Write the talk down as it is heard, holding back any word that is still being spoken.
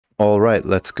Alright,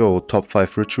 let's go. Top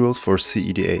 5 rituals for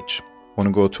cEDH.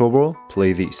 Wanna go turbo?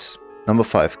 Play these. Number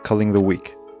 5, Culling the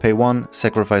Weak. Pay 1,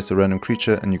 sacrifice a random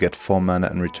creature and you get 4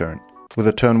 mana in return. With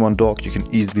a turn 1 dog, you can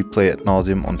easily play ad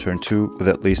nauseam on turn 2 with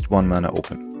at least 1 mana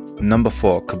open. Number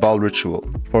 4, Cabal Ritual.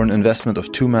 For an investment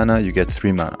of 2 mana, you get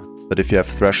 3 mana. But if you have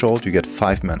Threshold, you get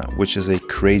 5 mana, which is a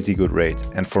crazy good rate,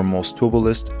 and for most turbo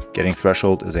list, getting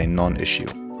Threshold is a non-issue.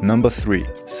 Number 3,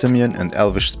 Simian and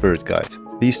Elvish Spirit Guide.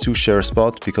 These two share a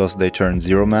spot because they turn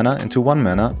 0 mana into 1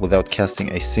 mana without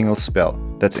casting a single spell.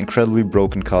 That's incredibly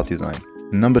broken card design.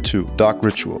 Number 2, Dark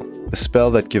Ritual. A spell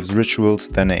that gives rituals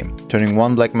their name. Turning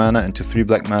 1 black mana into 3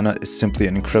 black mana is simply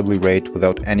an incredibly rate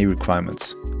without any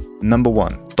requirements. Number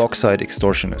 1, Dockside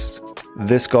Extortionist.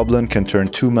 This goblin can turn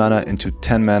 2 mana into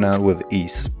 10 mana with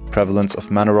ease. Prevalence of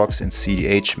mana rocks in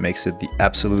cEDH makes it the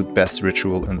absolute best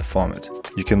ritual in the format.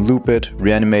 You can loop it,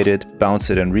 reanimate it, bounce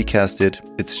it and recast it.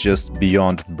 It's just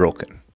beyond broken.